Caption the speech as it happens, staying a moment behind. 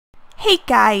Hey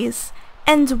guys,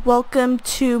 and welcome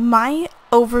to my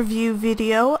overview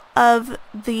video of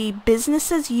the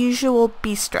business as usual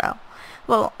bistro.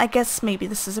 Well, I guess maybe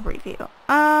this is a review.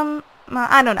 I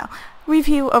don't know.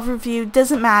 Review, overview,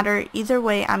 doesn't matter. Either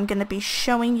way, I'm going to be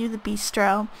showing you the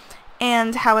bistro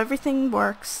and how everything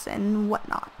works and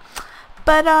whatnot.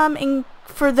 But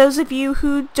for those of you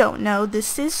who don't know,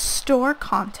 this is store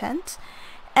content.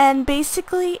 And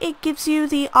basically it gives you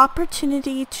the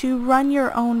opportunity to run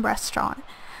your own restaurant,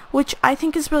 which I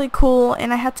think is really cool.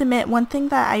 And I have to admit, one thing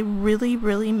that I really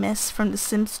miss from The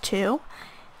Sims 2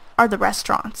 are the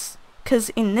restaurants. Because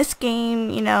in this game,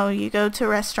 you know, you go to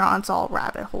restaurants, all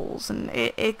rabbit holes, and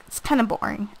it's kind of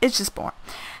boring. It's just boring.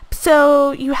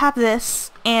 So you have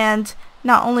this, and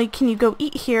not only can you go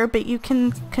eat here, but you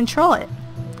can control it.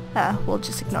 We'll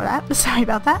just ignore that. Sorry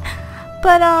about that.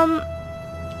 But,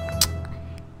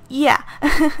 yeah,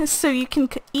 so you can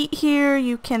eat here,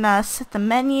 you can set the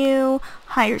menu,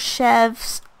 hire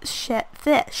chefs,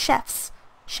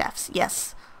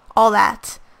 yes, all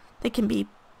that.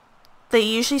 They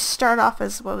usually start off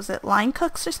as, what was it, line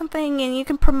cooks or something, and you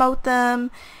can promote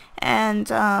them, and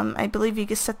I believe you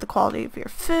can set the quality of your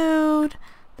food,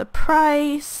 the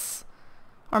price,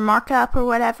 or markup or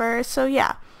whatever. So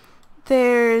yeah,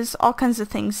 there's all kinds of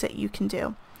things that you can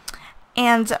do.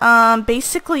 And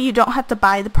basically you don't have to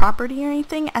buy the property or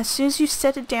anything. As soon as you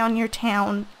set it down in your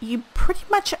town, you pretty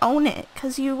much own it,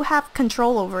 because you have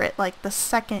control over it like the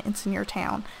second it's in your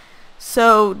town.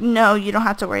 So no, you don't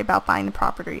have to worry about buying the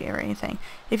property or anything.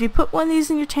 If you put one of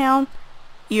these in your town,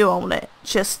 you own it.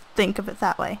 Just think of it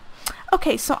that way.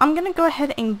 Okay, so I'm gonna go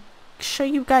ahead and show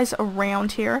you guys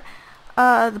around here.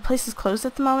 The place is closed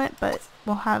at the moment, but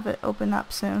we'll have it open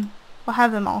up soon. We'll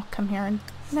have them all come here and...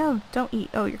 No, don't eat.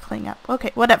 Oh, you're cleaning up.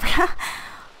 Okay, whatever.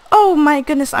 Oh my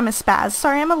goodness, I'm a spaz.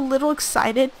 Sorry, I'm a little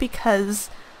excited because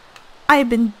I've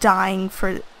been dying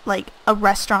for like a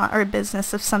restaurant or a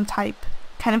business of some type,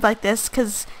 kind of like this,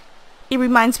 because it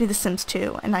reminds me of The Sims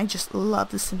 2, and I just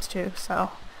love The Sims 2,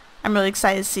 so I'm really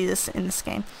excited to see this in this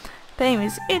game. But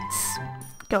anyways,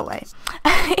 go away.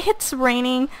 It's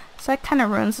raining, so that kind of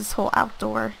ruins this whole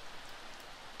outdoor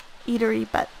eatery,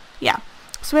 but yeah.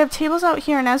 So we have tables out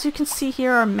here, and as you can see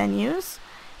here are menus,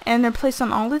 and they're placed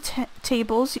on all the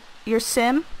tables. Your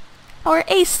sim, or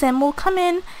a sim, will come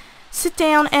in, sit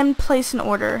down, and place an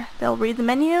order. They'll read the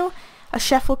menu, a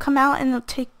chef will come out and they'll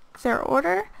take their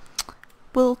order.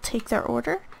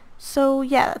 So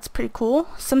yeah, that's pretty cool.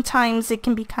 Sometimes it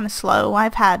can be kind of slow.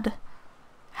 I've had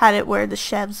it where the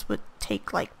chefs would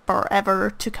take like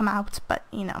forever to come out, but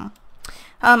you know.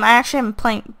 I actually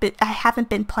haven't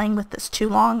been playing with this too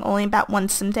long, only about one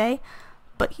sim day.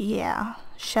 But yeah,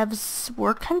 chefs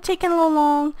were kind of taking a little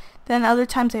long, then other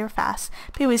times they were fast.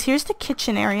 But anyways, here's the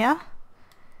kitchen area.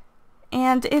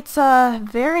 And it's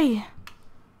very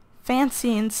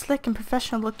fancy and slick and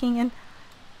professional looking, and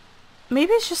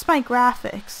maybe it's just my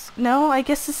graphics. No, I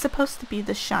guess it's supposed to be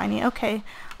the shiny. Okay,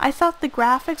 I thought the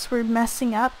graphics were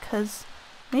messing up, because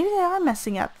maybe they are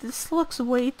messing up. This looks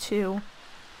way too...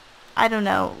 I don't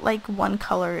know, like one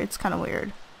color. It's kind of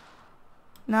weird.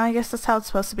 No, I guess that's how it's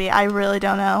supposed to be. I really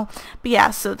don't know. But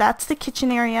yeah, so that's the kitchen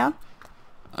area.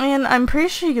 And I'm pretty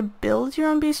sure you could build your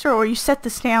own bistro, or you set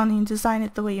this down and design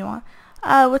it the way you want.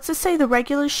 What's it say? The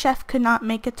regular chef could not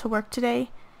make it to work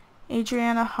today.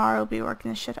 Adriana Har will be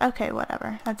working the shift. Okay,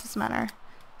 whatever. That doesn't matter.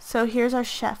 So here's our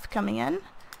chef coming in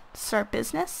to start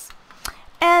business.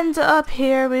 And up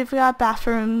here we've got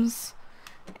bathrooms.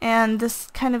 And this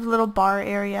kind of little bar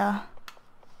area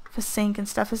with a sink and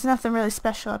stuff. There's nothing really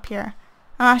special up here.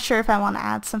 I'm not sure if I want to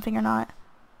add something or not.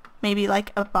 Maybe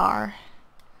like a bar.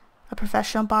 A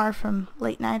professional bar from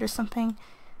late night or something.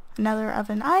 Another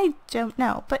oven. I don't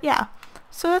know. But yeah.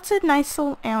 So that's a nice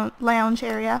little lounge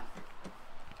area.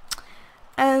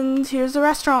 And here's the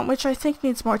restaurant, which I think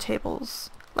needs more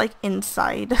tables. Like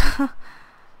inside.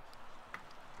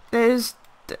 There's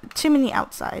too many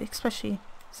outside, especially...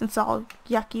 since all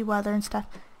yucky weather and stuff.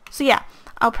 So yeah,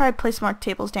 I'll probably place more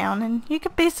tables down, and you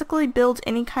can basically build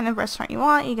any kind of restaurant you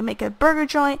want. You can make it a burger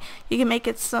joint, you can make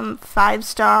it some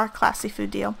 5-star classy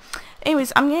food deal.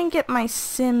 Anyways, I'm gonna get my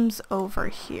Sims over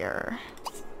here.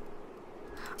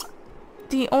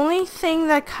 The only thing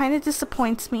that kind of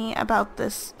disappoints me about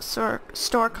this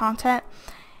store content,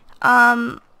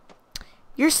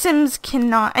 your Sims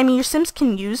cannot, your Sims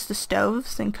can use the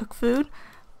stoves and cook food,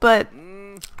 but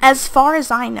as far as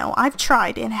I know, I've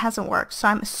tried and it hasn't worked, so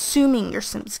I'm assuming your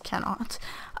Sims cannot.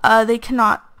 They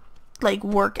cannot like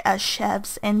work as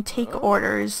chefs and take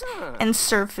orders and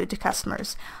serve food to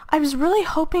customers. I was really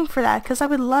hoping for that, because I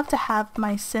would love to have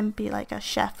my sim be like a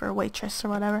chef or waitress or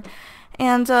whatever.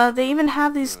 And they even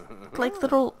have these make like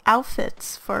little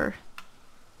outfits for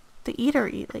the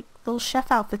eatery, like little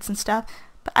chef outfits and stuff.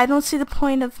 But I don't see the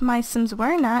point of my Sims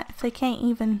wearing that if they can't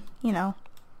even, you know,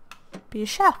 be a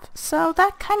chef. So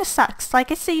that kind of sucks.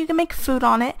 Like I say, you can make food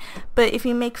on it, but if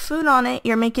you make food on it,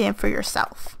 you're making it for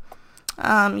yourself.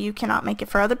 You cannot make it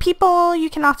for other people. You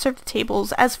cannot serve the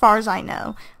tables, as far as I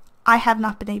know. I have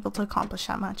not been able to accomplish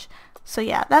that much. So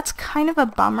yeah, that's kind of a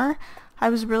bummer. I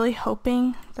was really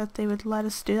hoping that they would let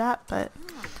us do that, but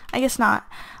I guess not.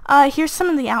 Here's some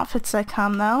of the outfits that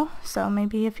come though. So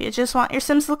maybe if you just want your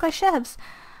Sims to look like chefs.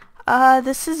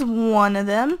 This is one of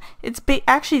them.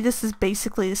 Actually, this is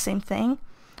basically the same thing.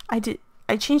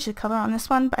 I changed the color on this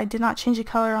one, but I did not change the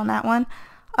color on that one.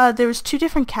 There was 2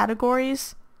 different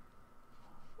categories.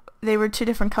 They were 2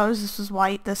 different colors. This was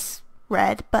white, this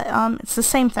red, but it's the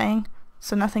same thing,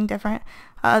 so nothing different.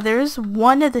 There is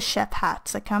one of the chef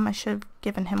hats that come. I should have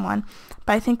given him one,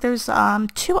 but I think there's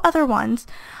 2 other ones.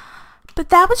 But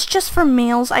that was just for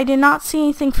males. I did not see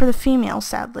anything for the females,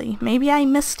 sadly. Maybe I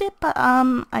missed it, but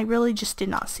I really just did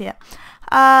not see it.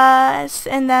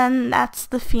 And then that's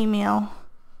the female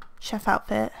chef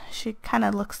outfit. She kind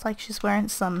of looks like she's wearing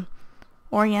some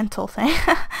oriental thing.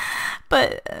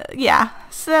 But yeah,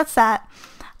 so that's that.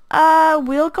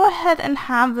 We'll go ahead and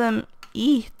have them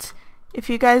eat if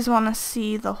you guys want to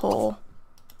see the whole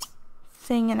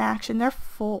thing in action. They're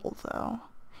full though.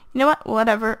 You know what?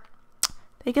 Whatever.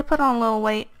 They could put on a little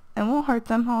weight. It won't hurt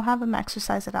them. I'll have them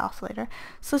exercise it off later.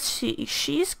 So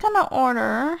she's gonna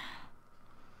order.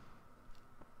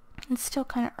 It's still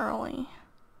kind of early.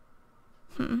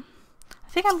 I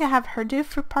think I'm gonna have her do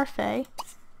fruit parfait.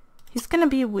 He's gonna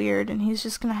be weird and he's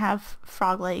just gonna have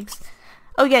frog legs.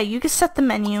 Oh yeah, you can set the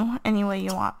menu any way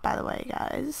you want, by the way,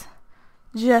 guys.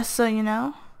 Just so you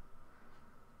know.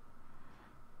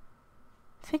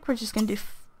 I think we're just gonna do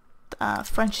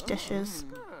French dishes.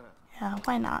 Yeah,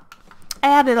 why not? I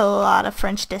added a lot of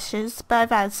French dishes, but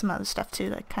I've added some other stuff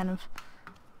too that kind of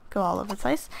go all over the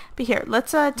place. But here,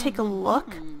 let's take a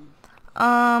look.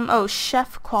 Oh,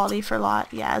 chef quality for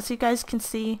lot. Yeah, as you guys can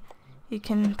see, you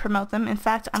can promote them. In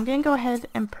fact, I'm gonna go ahead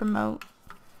and promote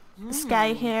this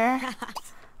guy here.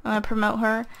 I'm gonna promote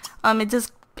her. It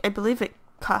does, I believe it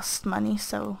costs money,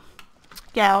 so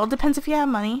yeah, it all depends if you have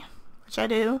money, which I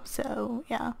do, so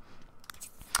yeah.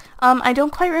 I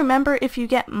don't quite remember if you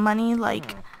get money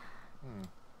like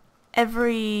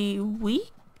every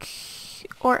week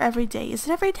or every day. Is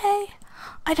it every day?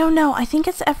 I don't know. I think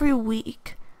it's every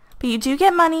week. But you do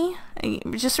get money.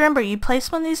 Just remember, you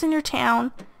place one of these in your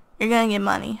town, you're gonna get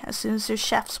money as soon as there's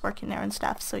chefs working there and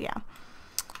stuff, so yeah.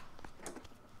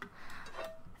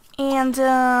 And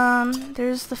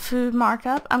there's the food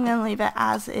markup. I'm gonna leave it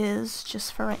as is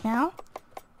just for right now.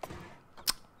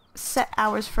 Set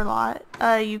hours for lot.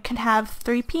 You can have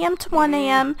 3 p.m. to 1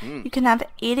 a.m. You can have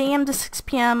 8 a.m. to 6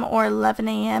 p.m. or 11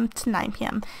 a.m. to 9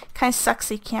 p.m. Kind of sucks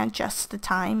you can't adjust the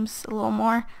times a little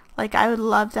more. Like, I would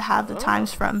love to have the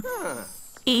times from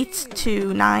 8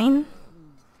 to 9,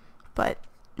 but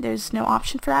there's no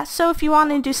option for that. So if you want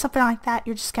to do something like that,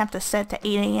 you're just going to have to set it to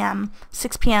 8 a.m.,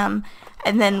 6 p.m.,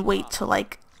 and then wait till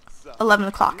like 11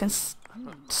 o'clock and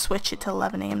switch it to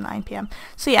 11 a.m., 9 p.m.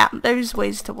 So yeah, there's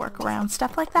ways to work around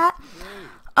stuff like that.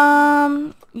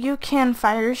 You can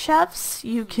fire chefs.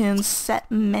 You can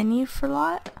set menu for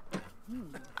lot.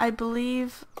 I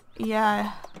believe,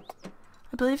 yeah,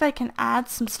 I believe I can add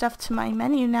some stuff to my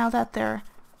menu now that they're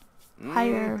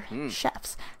hire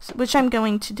chefs, which I'm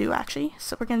going to do actually.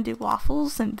 So we're going to do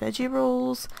waffles and veggie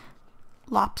rolls,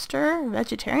 lobster,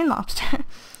 vegetarian lobster,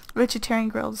 vegetarian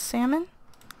grilled salmon.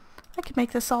 I could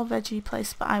make this all veggie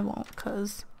place, but I won't,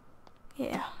 because,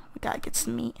 yeah, we gotta get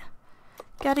some meat.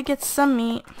 Gotta get some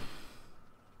meat.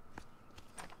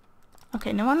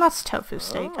 Okay, no one wants tofu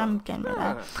steak. I'm getting rid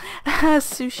of that.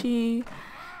 Sushi.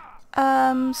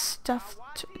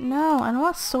 Stuffed. No, I don't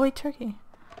want soy turkey.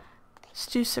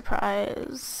 Stew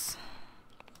surprise.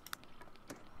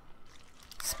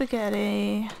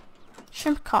 Spaghetti.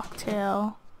 Shrimp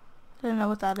cocktail. I don't know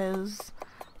what that is.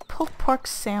 Pulled pork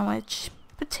sandwich.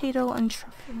 Potato and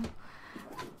truffle.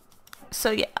 So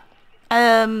yeah,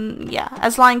 yeah,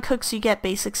 as line cooks you get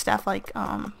basic stuff like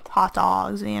hot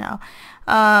dogs, you know,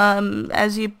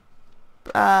 as you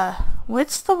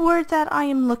what's the word that I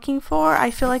am looking for?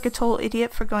 I feel like a total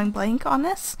idiot for going blank on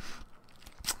this.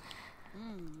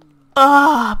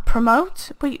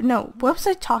 Promote? Wait, no, what was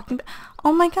I talking about?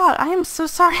 Oh my god, I am so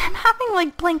sorry. I'm having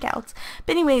like blankouts.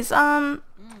 But anyways, okay,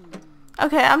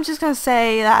 I'm just gonna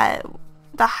say that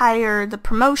the higher the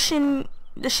promotion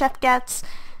the chef gets,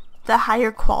 the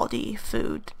higher quality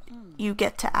food you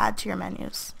get to add to your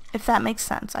menus. If that makes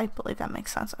sense. I believe that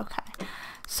makes sense. Okay.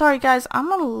 Sorry guys,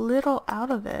 I'm a little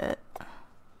out of it.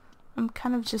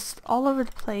 kind of just all over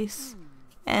the place.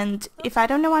 And if I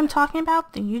don't know what I'm talking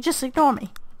about, then you just ignore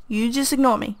me. You just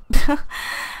ignore me.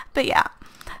 But yeah.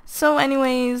 So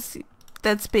anyways,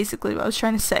 that's basically what I was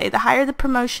trying to say. The higher the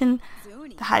promotion,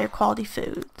 the higher quality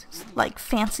food. Like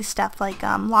fancy stuff like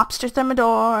lobster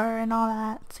thermidor and all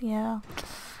that. So yeah.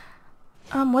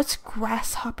 What's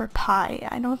grasshopper pie?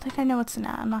 I don't think I know what's in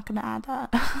that. I'm not gonna add that.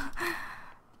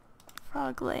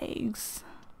 Frog legs.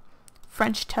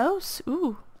 French toast?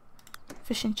 Ooh.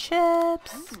 Fish and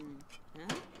chips.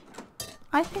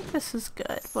 I think this is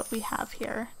good, what we have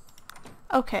here.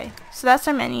 Okay, so that's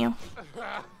our menu.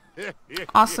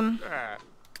 Awesome.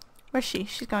 Where's she?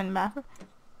 She's going to the bathroom.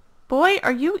 Boy,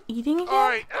 are you eating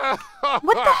again?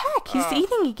 What the heck? He's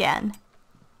eating again.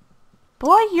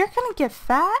 Boy, you're gonna get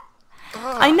fat?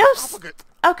 I know.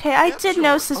 Okay, I did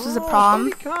notice this was a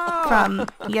problem from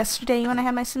yesterday when I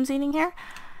had my Sims eating here.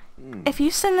 If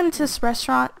you send them to this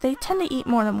restaurant, they tend to eat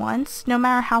more than once. No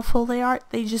matter how full they are,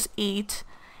 they just eat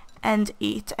and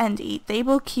eat and eat. They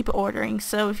will keep ordering.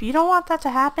 So if you don't want that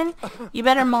to happen, you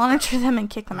better monitor them and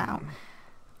kick them out.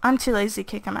 I'm too lazy to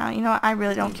kick them out. You know what? I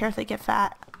really don't care if they get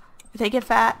fat. If they get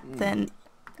fat, then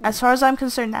as far as I'm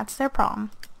concerned, that's their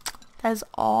problem. That is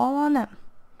all on them.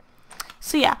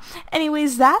 So yeah,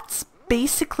 anyways, that's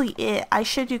basically it. I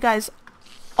showed you guys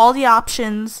all the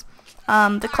options,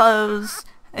 the clothes,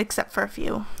 except for a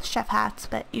few chef hats,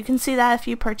 but you can see that if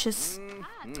you purchase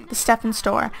the stuff in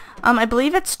store. I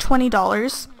believe it's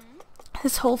 $20,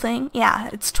 this whole thing. Yeah,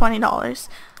 it's $20.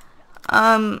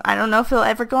 I don't know if it'll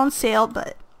ever go on sale,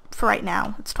 but for right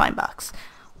now, it's 20 bucks.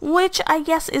 Which I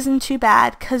guess isn't too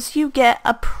bad, because you get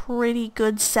a pretty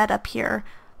good setup here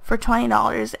for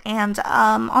 $20, and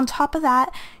on top of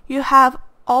that, you have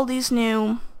all these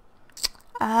new,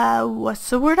 what's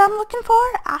the word I'm looking for?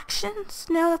 Actions?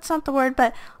 No, that's not the word,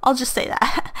 but I'll just say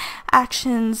that.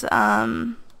 Actions,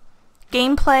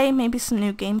 gameplay, maybe some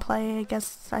new gameplay,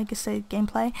 I could say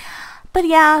gameplay. But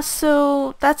yeah,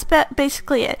 so that's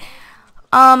basically it.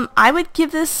 I would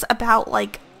give this about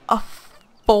like a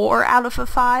 4 out of a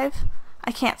 5.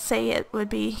 I can't say it would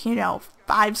be, you know,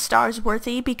 5 stars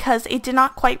worthy, because it did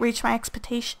not quite reach my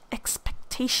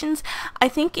expectations. I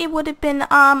think it would have been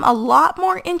a lot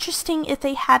more interesting if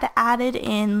they had added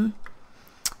in,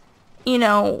 you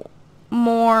know,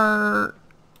 more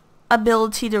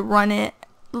ability to run it.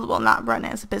 Well, not run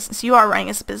it as a business. You are running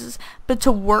as a business, but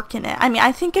to work in it. I mean,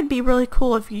 I think it'd be really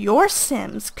cool if your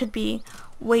Sims could be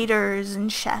waiters and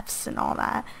chefs and all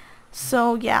that.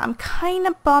 So yeah, I'm kind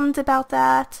of bummed about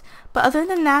that. But other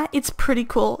than that, it's pretty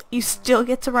cool. You still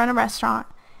get to run a restaurant.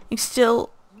 You still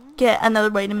get another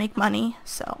way to make money.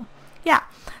 So yeah.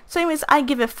 So anyways, I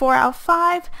give it 4 out of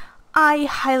 5. I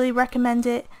highly recommend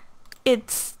it.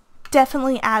 It's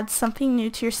definitely adds something new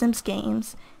to your Sims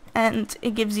games. And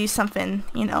it gives you something,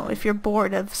 you know, if you're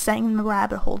bored of staying in the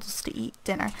rabbit holes to eat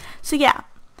dinner. So yeah.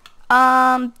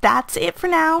 That's it for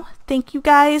now. Thank you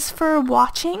guys for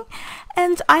watching,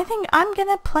 and I think I'm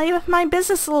gonna play with my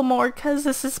business a little more because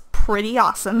this is pretty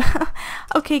awesome.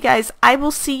 Okay guys, I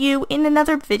will see you in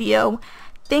another video.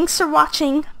 Thanks for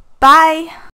watching. Bye!